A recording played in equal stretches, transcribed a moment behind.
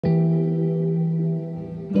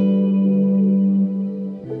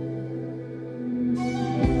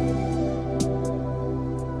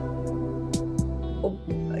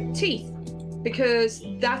because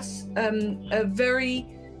that's a very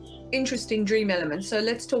interesting dream element. So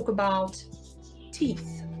let's talk about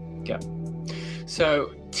teeth. Yeah.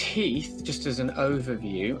 So teeth, just as an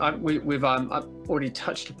overview, I've already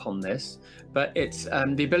touched upon this, but it's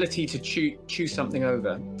the ability to chew something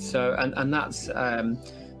over. So and that's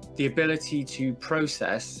the ability to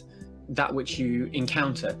process that which you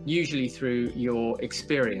encounter, usually through your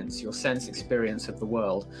experience, your sense experience of the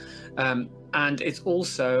world. And it's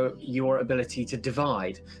also your ability to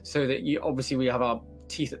divide, so that obviously we have our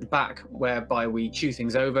teeth at the back whereby we chew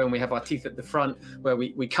things over, and we have our teeth at the front where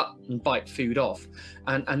we cut and bite food off.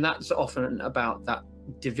 And that's often about that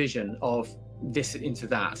division of this into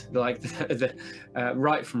that, like the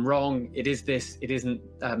right from wrong, it is this, it isn't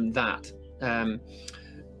that.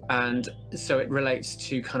 And so it relates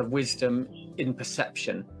to kind of wisdom in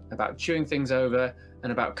perception, about chewing things over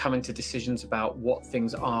and about coming to decisions about what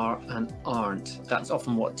things are and aren't. That's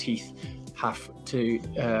often what teeth have to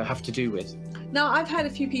do with. Now, I've had a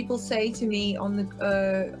few people say to me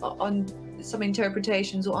on some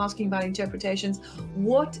interpretations, or asking about interpretations,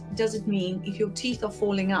 what does it mean if your teeth are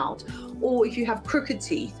falling out, or if you have crooked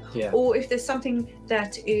teeth, or if there's something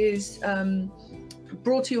that is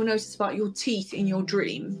brought to your notice about your teeth in your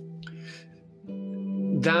dream?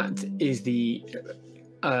 That is the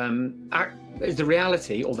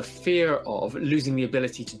reality, or the fear of losing the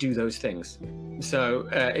ability to do those things. So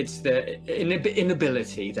it's the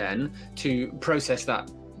inability then to process that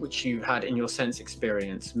which you had in your sense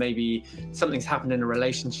experience. Maybe something's happened in a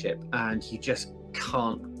relationship and you just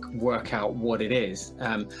can't work out what it is.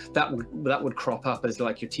 That would crop up as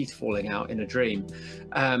like your teeth falling out in a dream.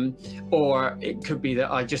 Or it could be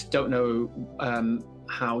that I just don't know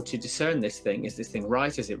how to discern this thing. Is this thing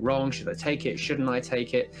right? Is it wrong? Should I take it? Shouldn't I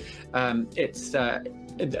take it?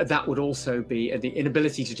 That would also be the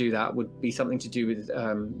inability to do that would be something to do with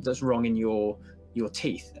that's wrong in your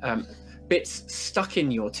teeth. Bits stuck in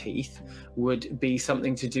your teeth would be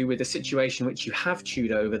something to do with a situation which you have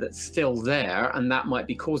chewed over that's still there, and that might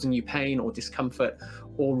be causing you pain or discomfort,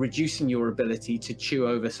 or reducing your ability to chew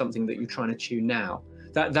over something that you're trying to chew now.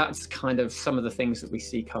 That's kind of some of the things that we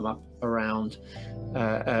see come up around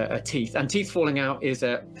teeth. And teeth falling out is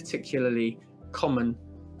a particularly common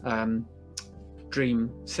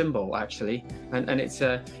dream symbol, actually, and it's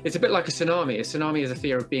a bit like a tsunami. A tsunami is a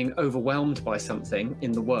fear of being overwhelmed by something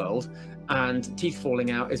in the world, and teeth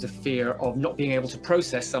falling out is a fear of not being able to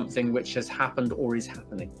process something which has happened or is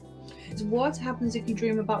happening. So what happens if you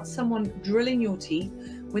dream about someone drilling your teeth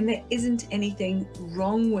when there isn't anything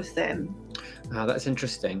wrong with them? That's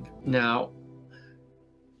interesting. Now,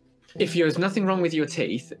 if there's nothing wrong with your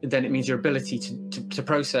teeth, then it means your ability to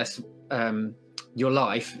process your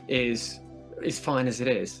life is fine as it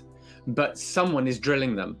is, but someone is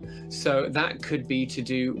drilling them. So that could be to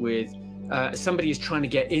do with somebody is trying to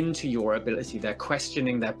get into your ability. They're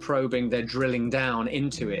questioning, they're probing, they're drilling down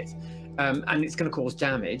into it, and it's going to cause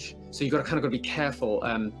damage. So you've got to be careful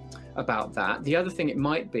about that. The other thing it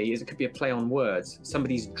might be is it could be a play on words.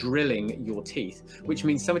 Be drilling your teeth, which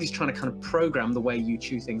means somebody's trying to kind of program the way you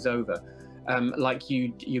chew things over, like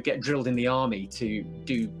you get drilled in the army to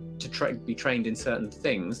be trained in certain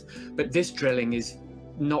things, but this drilling is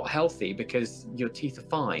not healthy because your teeth are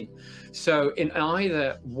fine. So in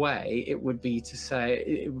either way, it would be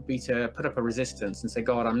to put up a resistance and say,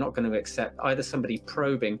 God, I'm not going to accept either somebody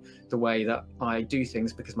probing the way that I do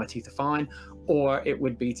things because my teeth are fine, or it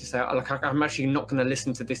would be to say, look, I'm actually not going to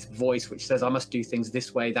listen to this voice which says I must do things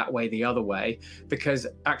this way, that way, the other way, because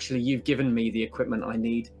actually you've given me the equipment I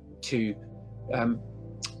need to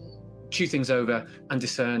chew things over and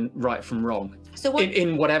discern right from wrong. So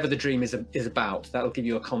in whatever the dream is about, that'll give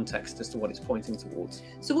you a context as to what it's pointing towards.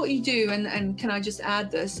 So what you do, and can I just add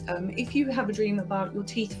this, if you have a dream about your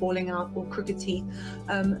teeth falling out or crooked teeth,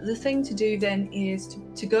 the thing to do then is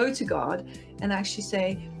to go to God and actually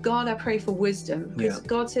say, God, I pray for wisdom. Because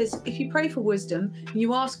God says, if you pray for wisdom,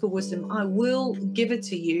 you ask for wisdom, I will give it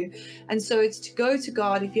to you. And so it's to go to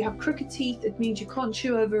God. If you have crooked teeth, it means you can't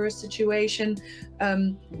chew over a situation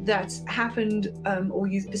that's happened, or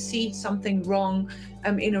you've perceived something wrong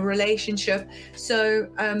in a relationship. So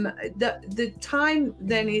the time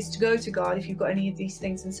then is to go to God if you've got any of these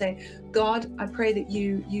things and say, God, I pray that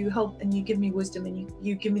you help and you give me wisdom, and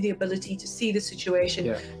you give me the ability to see the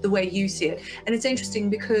situation the way you see it. And it's interesting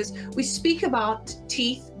because we speak about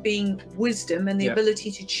teeth being wisdom and the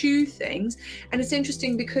ability to chew things, and it's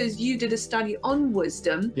interesting because you did a study on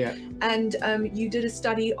wisdom, and you did a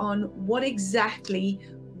study on what exactly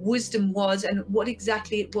wisdom was and what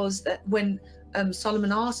exactly it was that when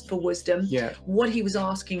Solomon asked for wisdom, Yeah. what he was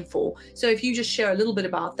asking for. So if you just share a little bit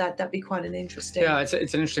about that, that'd be quite an interesting. Yeah, it's an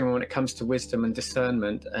interesting one when it comes to wisdom and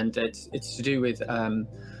discernment, and it's to do with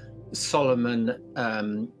Solomon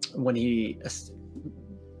when he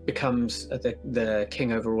becomes the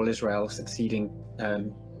king over all Israel, succeeding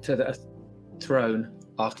to the throne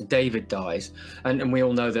after David dies. And we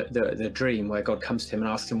all know that the dream where God comes to him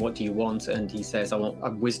and asks him, what do you want? And he says, I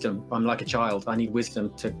want wisdom. I'm like a child. I need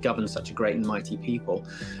wisdom to govern such a great and mighty people.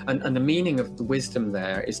 And the meaning of the wisdom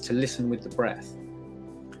there is to listen with the breath.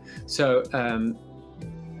 So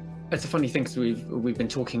it's a funny thing, because we've been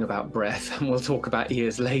talking about breath, and we'll talk about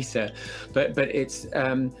ears later, but it's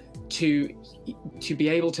to be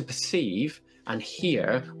able to perceive and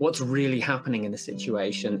hear what's really happening in the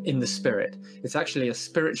situation in the spirit. It's actually a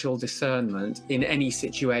spiritual discernment in any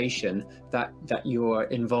situation that you're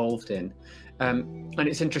involved in. And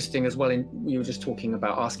it's interesting as well, you were just talking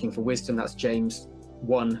about asking for wisdom. That's James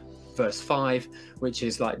 1 verse 5, which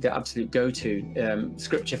is like the absolute go-to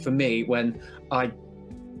scripture for me when I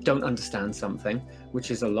don't understand something, which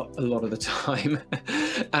is a lot of the time.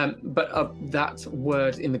 But that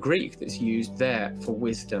word in the Greek that's used there for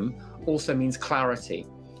wisdom also means clarity.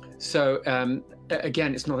 So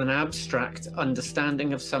again, it's not an abstract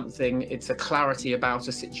understanding of something, it's a clarity about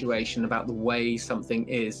a situation, about the way something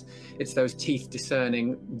is. It's those teeth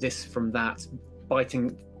discerning this from that,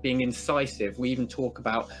 biting, being incisive. We even talk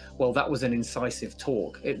about, well, that was an incisive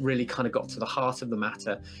talk. It really kind of got to the heart of the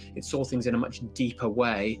matter. It saw things in a much deeper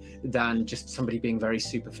way than just somebody being very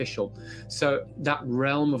superficial. So that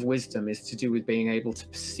realm of wisdom is to do with being able to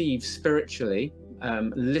perceive spiritually,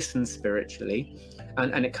 listen spiritually,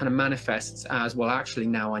 and it kind of manifests as, well, actually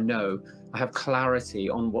now I know, I have clarity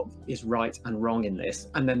on what is right and wrong in this,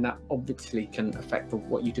 and then that obviously can affect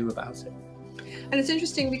what you do about it. And it's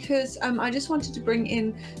interesting because I just wanted to bring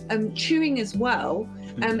in chewing as well,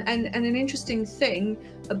 and an interesting thing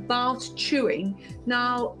about chewing.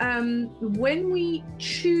 Now, when we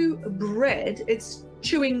chew bread, it's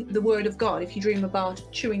chewing the word of God. If you dream about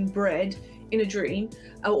chewing bread in a dream,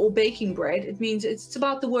 or baking bread, it means it's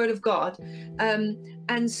about the word of God.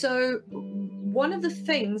 And so one of the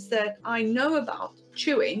things that I know about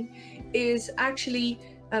chewing is actually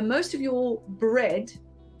most of your bread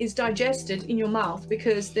is digested in your mouth,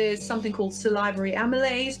 because there's something called salivary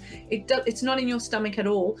amylase. It's not in your stomach at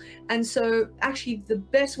all. And so actually the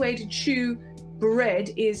best way to chew bread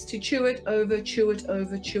is to chew it over, chew it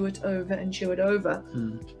over, chew it over, and chew it over.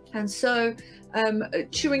 And so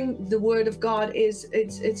chewing the word of God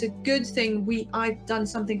it's a good thing. I've done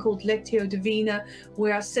something called Lectio Divina,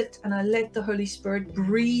 where I sit and I let the Holy Spirit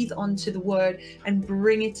breathe onto the word and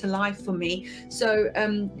bring it to life for me. So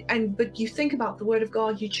but you think about the word of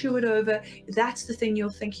God, you chew it over, that's the thing you're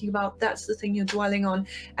thinking about, that's the thing you're dwelling on.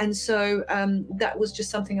 And so that was just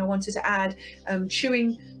something I wanted to add.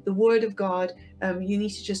 Chewing the word of God, you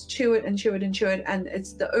need to just chew it and chew it and chew it, and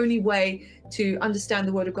it's the only way to understand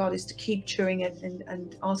the word of God is to keep chewing it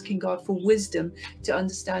and asking God for wisdom to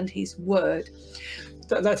understand his word.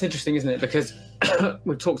 That's interesting, isn't it? Because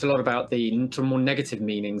we've talked a lot about the more negative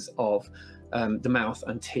meanings of the mouth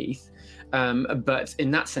and teeth, but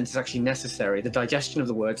in that sense it's actually necessary. The digestion of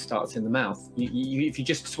the word starts in the mouth. If you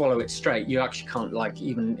just swallow it straight, you actually can't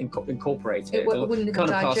even incorporate it. It wouldn't kind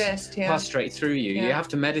of digest, pass straight through you. Yeah. You have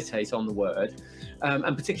to meditate on the word.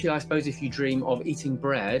 And particularly, I suppose, if you dream of eating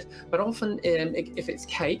bread, but often if it's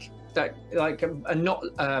cake, that not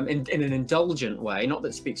in an indulgent way, not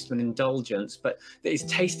that speaks to an indulgence, but that is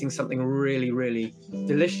tasting something really, really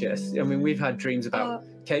delicious. I mean, we've had dreams about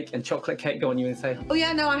cake and chocolate cake. Go on, you and say. Oh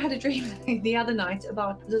yeah, no, I had a dream the other night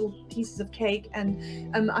about little pieces of cake,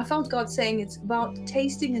 and I felt God saying it's about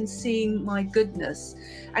tasting and seeing my goodness.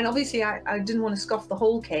 And obviously I didn't want to scoff the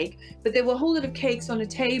whole cake, but there were a whole lot of cakes on a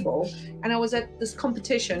table, and I was at this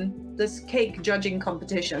competition, this cake judging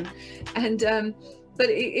competition, and but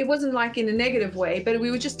it wasn't like in a negative way, but we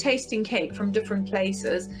were just tasting cake from different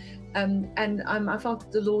places. And I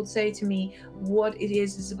felt the Lord say to me, what it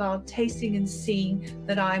is about tasting and seeing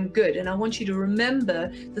that I'm good. And I want you to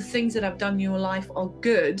remember the things that I've done in your life are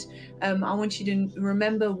good. I want you to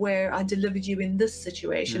remember where I delivered you in this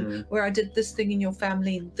situation, where I did this thing in your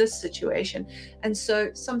family in this situation. And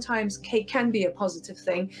so sometimes cake can be a positive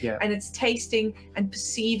thing, and it's tasting and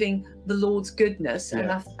perceiving the Lord's goodness.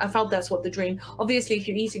 And I felt that's what the dream. Obviously, if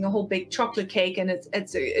you're eating a whole big chocolate cake and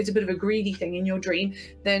it's a bit of a greedy thing in your dream,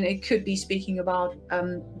 then it could be speaking about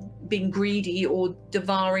being greedy or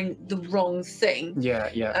devouring the wrong thing.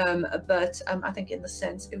 But I think in the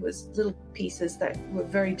sense it was little pieces that were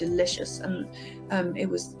very delicious, and it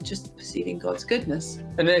was just perceiving God's goodness.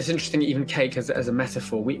 And it's interesting, even cake as a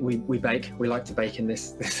metaphor. We bake. We like to bake in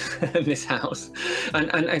this in this house,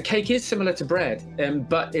 and cake is similar to bread,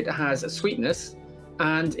 but it has a sweetness,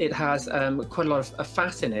 and it has quite a lot of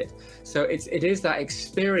fat in it. So it is that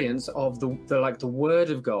experience of the word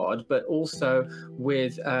of God, but also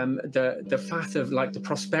with the fat of like the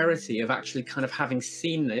prosperity of actually kind of having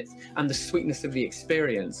seen it, and the sweetness of the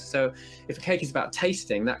experience. So if a cake is about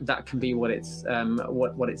tasting, that can be what it's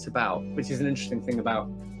about, which is an interesting thing about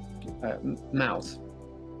mouth.